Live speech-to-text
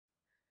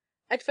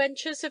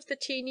ADVENTURES OF THE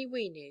TEENIE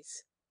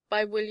WEENIES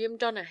by William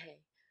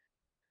Donehey.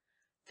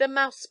 THE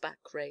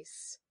MOUSEBACK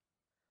RACE.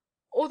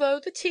 Although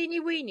the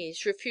Teenie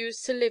Weenies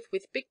refused to live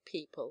with big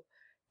people,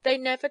 they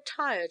never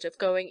tired of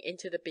going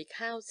into the big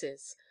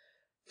houses,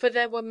 for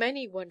there were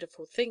many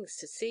wonderful things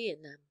to see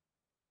in them.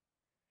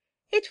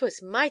 "It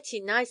was mighty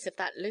nice of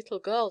that little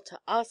girl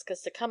to ask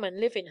us to come and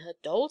live in her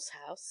doll's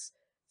house,"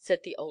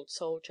 said the old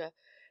soldier.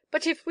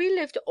 "But if we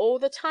lived all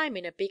the time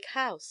in a big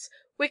house,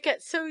 we'd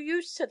get so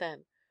used to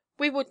them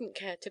we wouldn't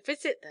care to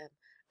visit them,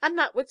 and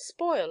that would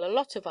spoil a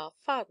lot of our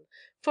fun,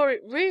 for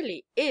it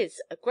really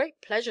is a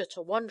great pleasure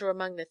to wander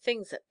among the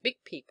things that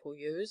big people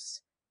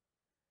use."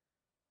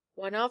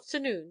 One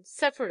afternoon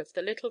several of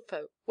the little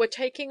folk were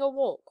taking a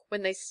walk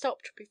when they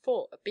stopped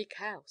before a big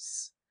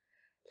house.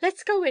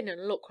 "Let's go in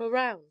and look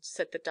around,"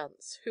 said the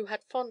dunce, who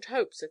had fond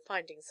hopes of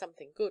finding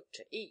something good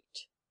to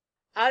eat.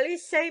 "Allee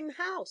same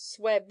house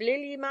where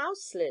Billy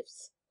Mouse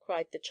lives?"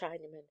 cried the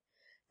Chinaman.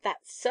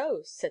 "That's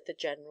so," said the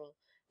general.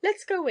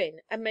 "Let's go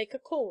in and make a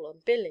call on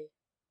Billy."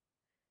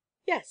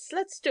 "Yes,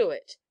 let's do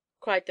it,"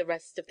 cried the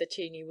rest of the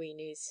Teenie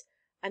Weenies,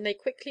 and they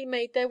quickly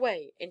made their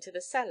way into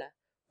the cellar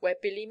where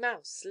Billy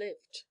Mouse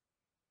lived.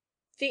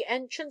 The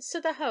entrance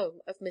to the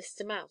home of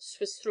Mr. Mouse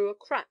was through a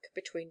crack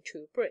between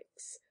two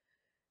bricks.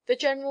 The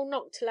general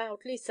knocked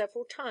loudly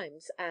several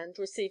times and,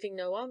 receiving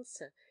no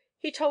answer,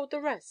 he told the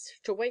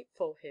rest to wait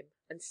for him,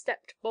 and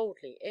stepped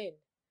boldly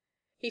in.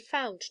 He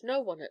found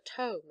no one at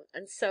home,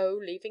 and so,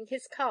 leaving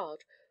his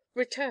card,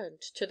 returned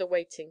to the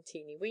waiting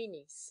Teenie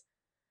Weenies.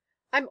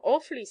 "I'm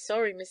awfully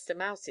sorry Mr.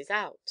 Mouse is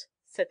out,"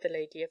 said the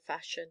lady of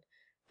fashion,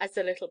 as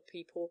the little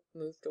people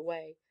moved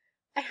away.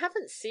 "I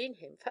haven't seen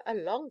him for a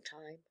long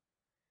time."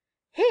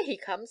 "Here he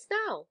comes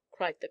now,"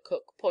 cried the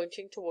cook,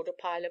 pointing toward a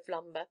pile of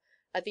lumber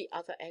at the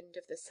other end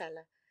of the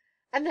cellar.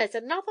 "And there's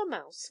another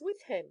mouse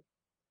with him."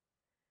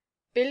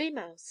 Billy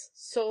Mouse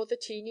saw the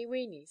Teenie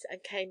Weenies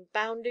and came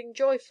bounding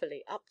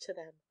joyfully up to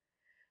them.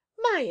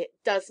 "My,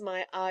 it does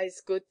my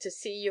eyes good to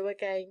see you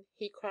again!"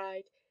 he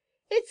cried.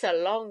 "It's a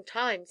long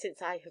time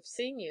since I have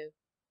seen you."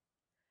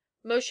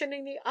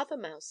 Motioning the other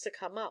mouse to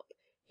come up,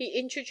 he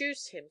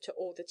introduced him to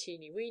all the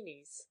Teenie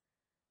Weenies.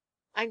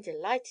 "I'm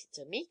delighted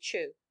to meet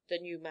you," the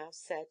new mouse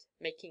said,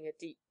 making a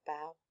deep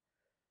bow.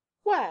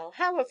 "Well,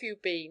 how have you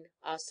been?"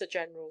 asked the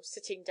general,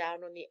 sitting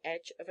down on the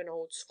edge of an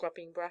old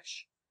scrubbing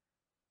brush.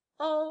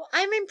 "Oh,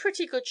 I'm in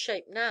pretty good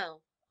shape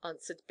now,"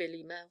 answered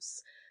Billy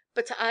Mouse,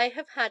 "but I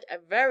have had a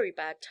very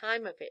bad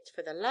time of it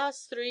for the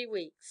last 3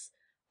 weeks.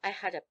 I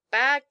had a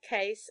bad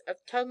case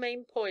of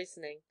ptomaine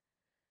poisoning."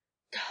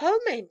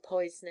 "Ptomaine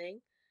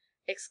poisoning!"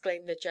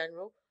 exclaimed the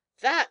general.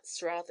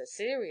 "That's rather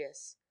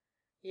serious."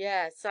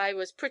 "Yes, I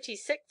was pretty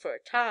sick for a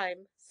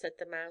time," said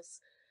the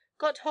mouse.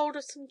 "Got hold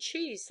of some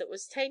cheese that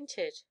was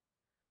tainted."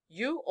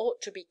 "You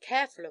ought to be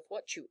careful of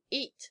what you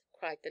eat,"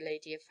 cried the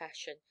lady of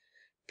fashion.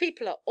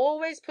 "People are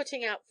always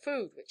putting out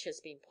food which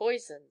has been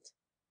poisoned."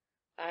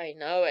 "I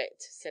know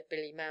it," said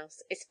Billy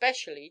Mouse,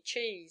 "especially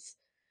cheese.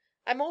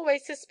 I'm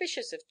always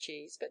suspicious of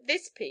cheese, but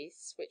this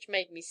piece, which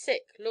made me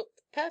sick,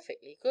 looked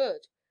perfectly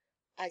good.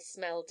 I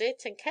smelled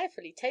it and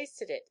carefully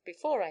tasted it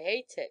before I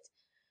ate it,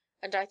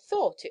 and I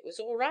thought it was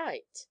all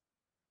right."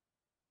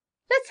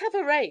 "Let's have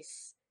a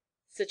race,"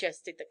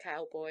 suggested the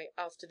cowboy,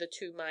 after the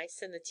two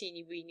mice and the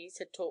Teenie Weenies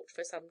had talked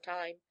for some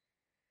time.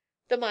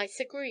 The mice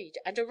agreed,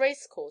 and a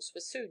race course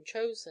was soon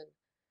chosen.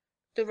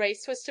 The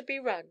race was to be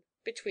run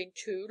between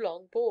two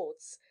long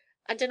boards,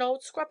 and an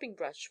old scrubbing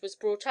brush was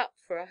brought up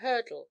for a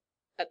hurdle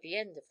at the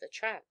end of the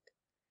track.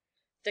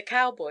 The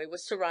cowboy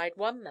was to ride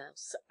one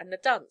mouse, and the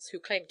dunce, who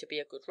claimed to be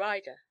a good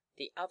rider,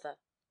 the other.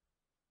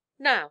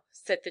 "Now,"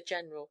 said the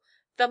general,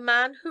 "the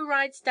man who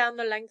rides down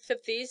the length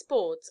of these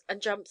boards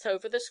and jumps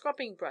over the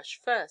scrubbing brush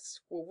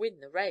first will win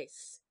the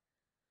race."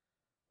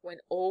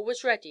 When all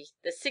was ready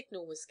the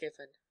signal was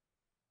given,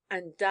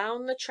 and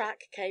down the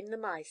track came the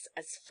mice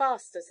as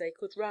fast as they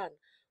could run,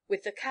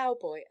 with the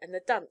cowboy and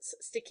the dunce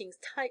sticking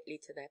tightly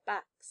to their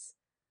backs.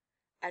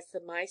 As the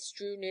mice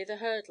drew near the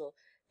hurdle,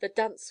 the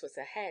dunce was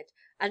ahead,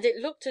 and it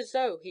looked as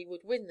though he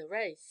would win the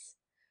race.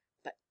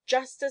 But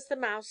just as the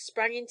mouse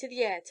sprang into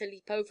the air to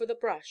leap over the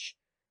brush,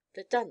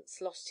 the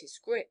dunce lost his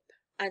grip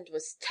and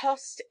was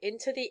tossed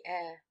into the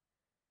air.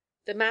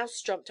 The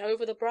mouse jumped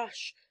over the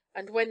brush,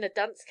 and when the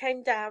dunce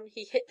came down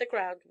he hit the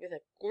ground with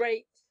a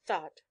great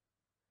thud.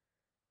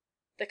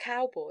 The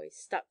cowboy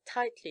stuck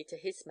tightly to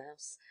his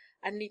mouse,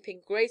 and leaping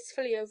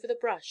gracefully over the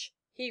brush,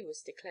 he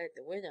was declared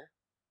the winner.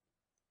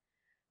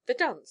 The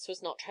dunce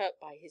was not hurt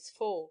by his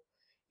fall.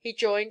 He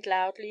joined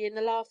loudly in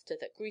the laughter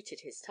that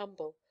greeted his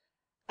tumble,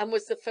 and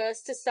was the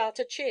first to start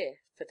a cheer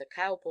for the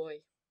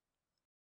cowboy.